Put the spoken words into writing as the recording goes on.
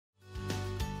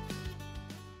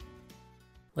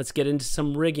Let's get into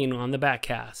some rigging on the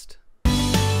backcast.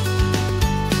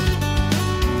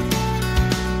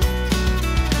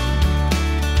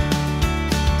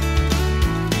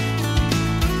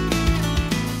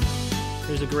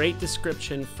 There's a great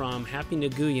description from Happy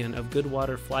Nguyen of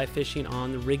Goodwater Fly Fishing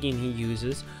on the rigging he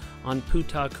uses on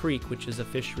Putah Creek, which is a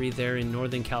fishery there in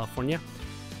Northern California.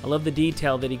 I love the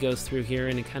detail that he goes through here,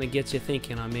 and it kind of gets you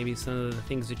thinking on maybe some of the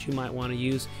things that you might want to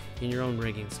use in your own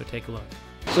rigging. So take a look.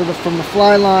 So from the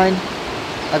fly line,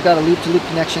 I've got a loop-to-loop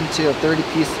connection to a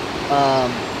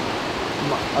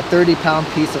 30-pound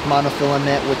piece of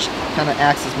monofilament, which kind of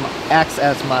acts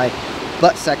as my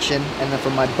butt section. And then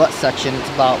from my butt section, it's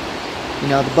about,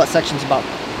 the butt section's about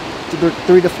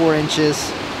 3 to 4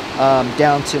 inches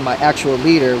down to my actual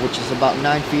leader, which is about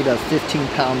 9 feet of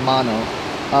 15-pound mono.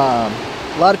 A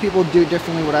lot of people do it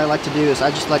differently. What I like to do is I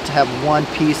just like to have one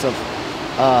piece of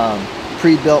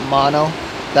pre-built mono.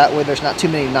 That way there's not too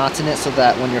many knots in it, so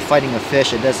that when you're fighting a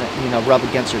fish, it doesn't, rub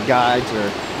against your guides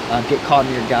or get caught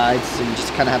in your guides. So you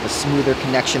just kind of have a smoother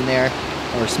connection there,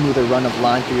 or a smoother run of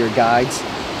line through your guides.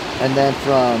 And then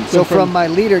from my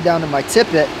leader down to my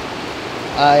tippet,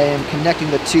 I am connecting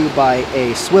the two by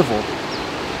a swivel.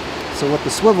 So what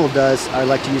the swivel does, I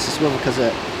like to use the swivel because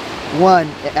it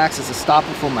acts as a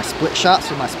stopper for my split shot,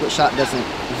 so my split shot doesn't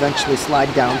eventually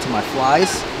slide down to my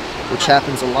flies, which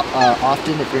happens a lot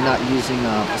often if you're not using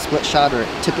a split shot or a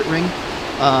tippet ring.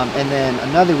 And then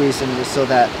another reason is so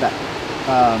that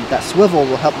swivel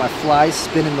will help my flies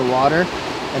spin in the water,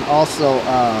 and also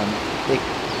it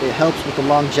helps with the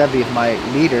longevity of my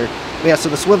leader. But yeah, so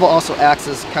the swivel also acts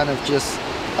as kind of just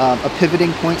a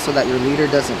pivoting point so that your leader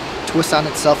doesn't twist on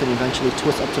itself and eventually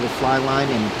twist up to the fly line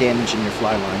and damaging your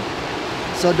fly line.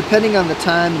 So depending on the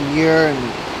time and year and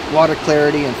water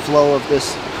clarity and flow of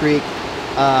this creek,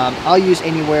 I'll use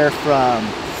anywhere from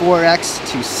 4x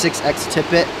to 6x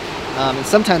tippet, and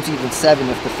sometimes even 7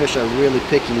 if the fish are really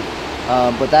picky.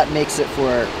 But that makes it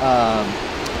for a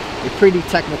pretty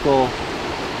technical.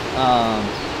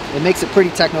 It makes it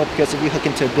pretty technical because if you hook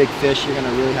into a big fish, you're going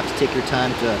to really have to take your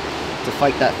time to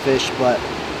fight that fish. But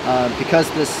because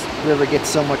this river gets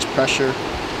so much pressure,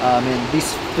 and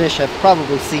these fish have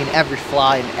probably seen every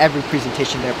fly and every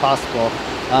presentation there possible.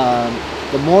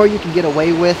 The more you can get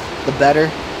away with, the better.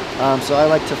 So I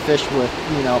like to fish with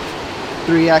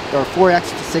 3x or 4x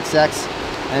to 6x,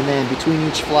 and then between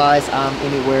each flies I'm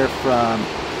anywhere from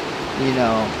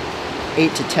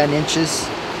 8 to 10 inches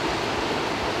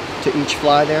to each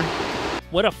fly there.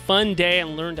 What a fun day,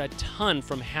 and learned a ton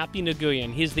from Happy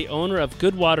Nguyen. He's the owner of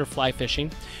Goodwater Fly Fishing.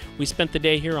 We spent the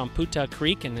day here on Putah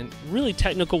Creek and in really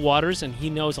technical waters, and he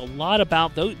knows a lot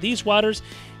about these waters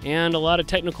and a lot of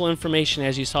technical information,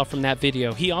 as you saw from that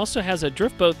video. He also has a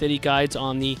drift boat that he guides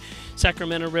on the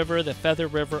Sacramento River, the Feather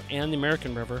River, and the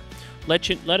American River.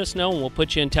 Let us know and we'll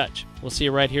put you in touch. We'll see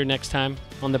you right here next time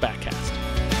on the Backcast.